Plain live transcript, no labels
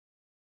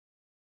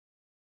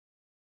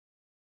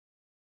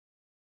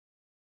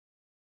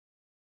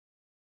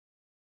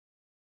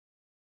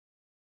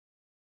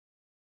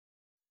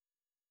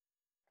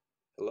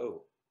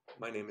Hello,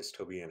 my name is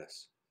Toby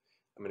Enniss.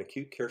 I'm an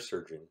acute care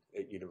surgeon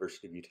at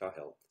University of Utah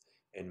Health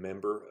and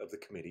member of the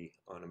Committee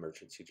on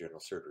Emergency General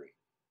Surgery.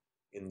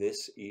 In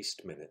this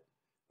East Minute,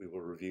 we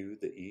will review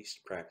the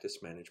East Practice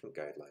Management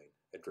Guideline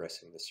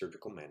addressing the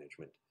surgical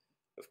management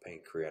of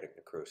pancreatic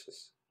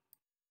necrosis.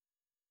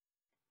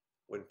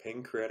 When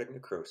pancreatic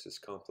necrosis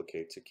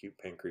complicates acute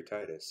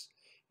pancreatitis,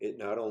 it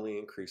not only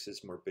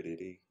increases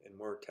morbidity and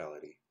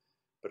mortality,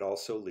 but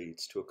also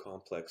leads to a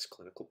complex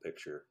clinical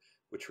picture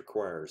which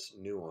requires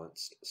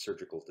nuanced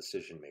surgical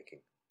decision-making.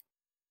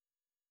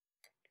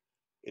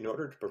 In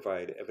order to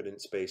provide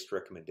evidence-based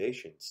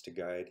recommendations to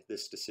guide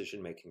this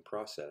decision-making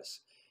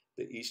process,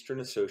 the Eastern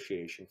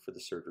Association for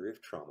the Surgery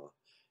of Trauma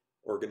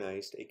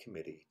organized a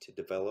committee to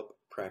develop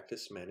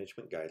practice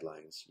management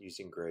guidelines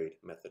using GRADE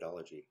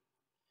methodology.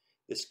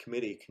 This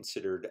committee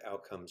considered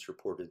outcomes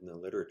reported in the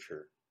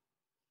literature.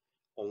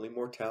 Only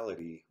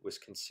mortality was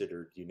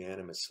considered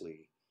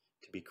unanimously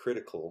to be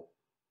critical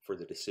for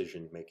the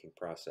decision-making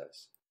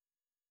process.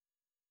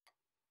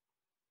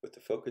 With the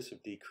focus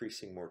of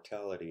decreasing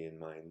mortality in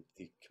mind,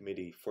 the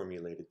committee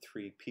formulated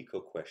 3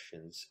 PICO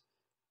questions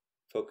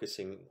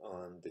focusing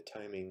on the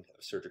timing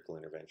of surgical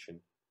intervention,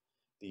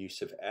 the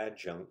use of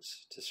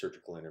adjuncts to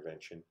surgical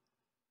intervention,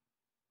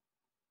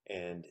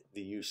 and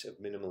the use of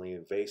minimally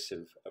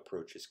invasive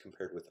approaches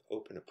compared with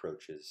open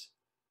approaches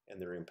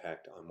and their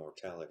impact on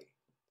mortality.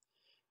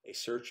 A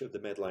search of the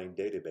Medline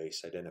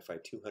database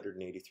identified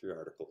 283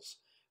 articles,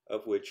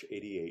 of which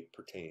 88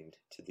 pertained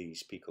to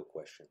these PICO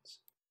questions.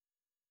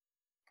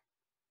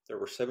 There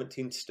were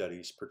 17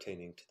 studies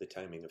pertaining to the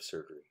timing of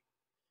surgery.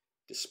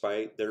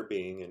 Despite there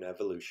being an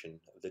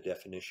evolution of the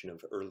definition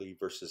of early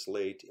versus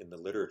late in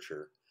the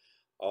literature,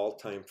 all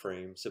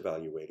timeframes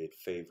evaluated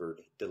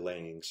favored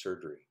delaying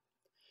surgery.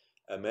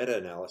 A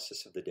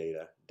meta-analysis of the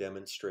data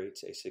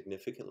demonstrates a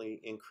significantly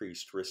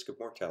increased risk of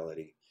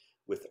mortality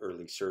with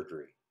early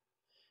surgery.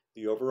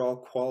 The overall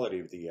quality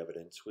of the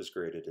evidence was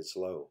graded as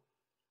low.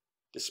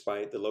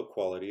 Despite the low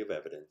quality of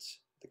evidence,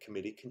 the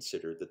committee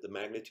considered that the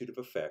magnitude of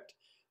effect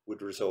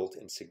would result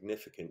in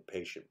significant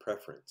patient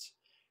preference.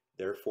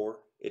 Therefore,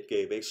 it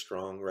gave a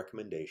strong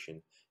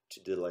recommendation to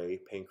delay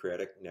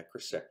pancreatic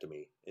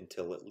necrosectomy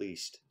until at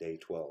least day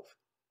 12.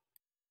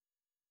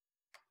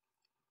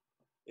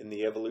 In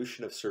the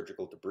evolution of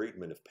surgical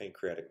debridement of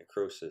pancreatic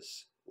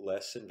necrosis,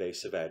 less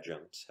invasive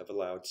adjuncts have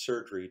allowed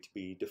surgery to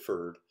be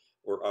deferred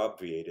or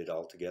obviated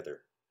altogether.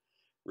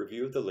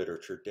 Review of the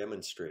literature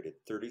demonstrated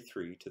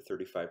 33 to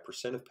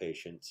 35% of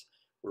patients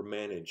were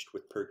managed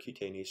with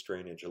percutaneous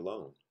drainage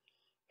alone.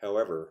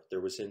 However,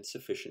 there was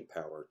insufficient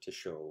power to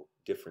show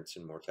difference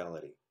in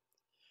mortality.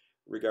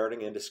 Regarding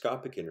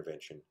endoscopic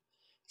intervention,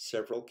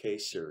 several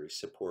case series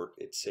support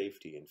its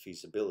safety and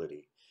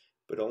feasibility,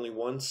 but only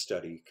one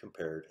study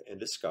compared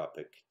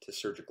endoscopic to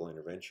surgical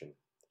intervention.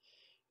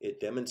 It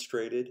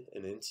demonstrated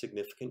an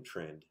insignificant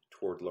trend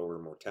toward lower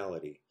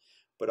mortality,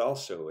 but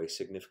also a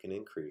significant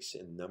increase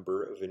in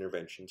number of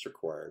interventions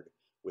required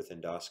with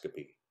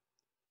endoscopy.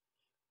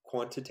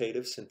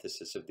 Quantitative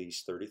synthesis of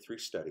these 33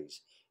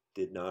 studies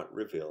did not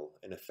reveal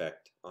an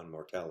effect on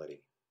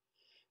mortality.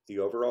 The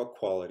overall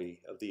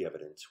quality of the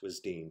evidence was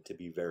deemed to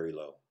be very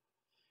low.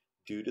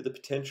 Due to the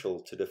potential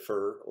to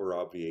defer or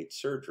obviate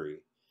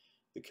surgery,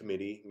 the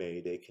committee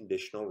made a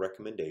conditional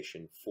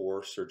recommendation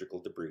for surgical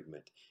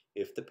debridement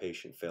if the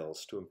patient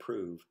fails to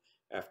improve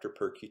after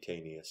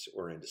percutaneous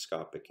or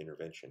endoscopic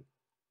intervention.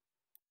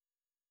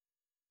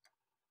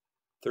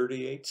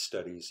 38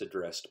 studies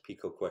addressed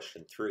PICO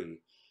question 3,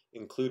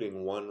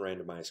 including 1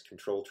 randomized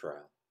control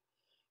trial.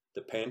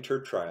 The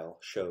PANTER trial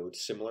showed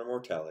similar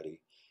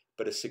mortality,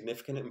 but a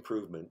significant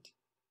improvement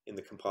in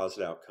the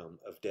composite outcome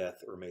of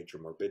death or major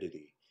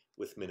morbidity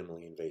with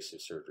minimally invasive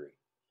surgery.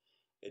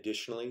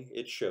 Additionally,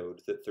 it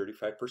showed that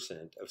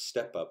 35% of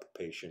step-up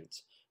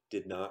patients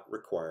did not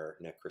require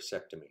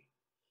necrosectomy.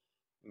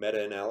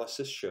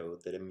 Meta-analysis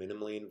showed that a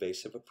minimally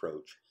invasive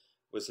approach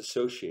was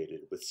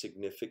associated with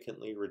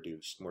significantly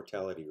reduced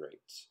mortality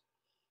rates.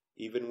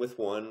 Even with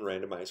 1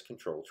 randomized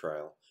control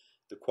trial,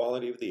 the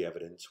quality of the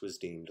evidence was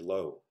deemed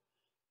low.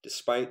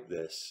 Despite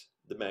this,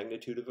 the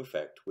magnitude of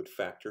effect would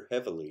factor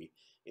heavily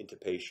into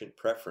patient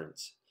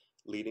preference,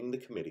 leading the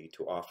committee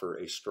to offer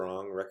a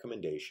strong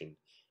recommendation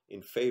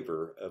in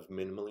favor of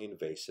minimally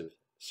invasive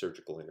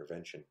surgical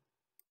intervention.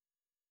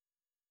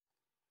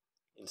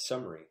 In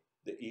summary,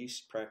 the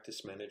East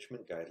Practice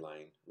Management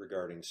Guideline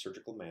regarding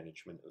surgical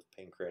management of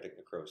pancreatic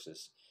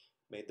necrosis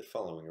made the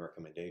following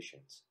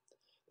recommendations.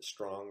 A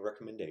strong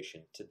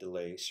recommendation to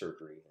delay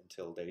surgery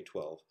until day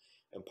 12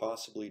 and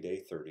possibly day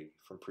 30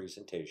 from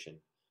presentation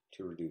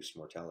to reduce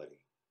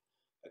mortality.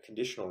 A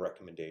conditional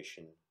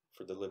recommendation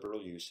for the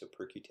liberal use of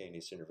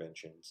percutaneous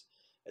interventions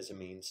as a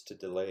means to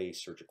delay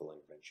surgical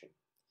intervention.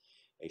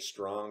 A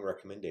strong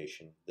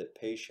recommendation that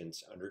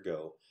patients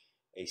undergo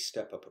a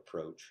step-up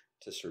approach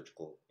to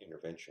surgical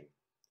intervention.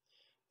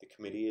 The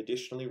committee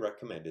additionally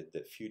recommended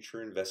that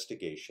future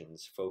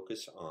investigations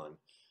focus on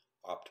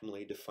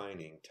optimally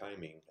defining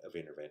timing of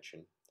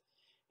intervention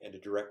and a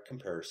direct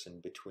comparison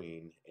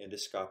between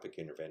endoscopic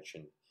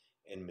intervention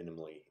and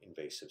minimally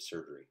invasive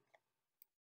surgery.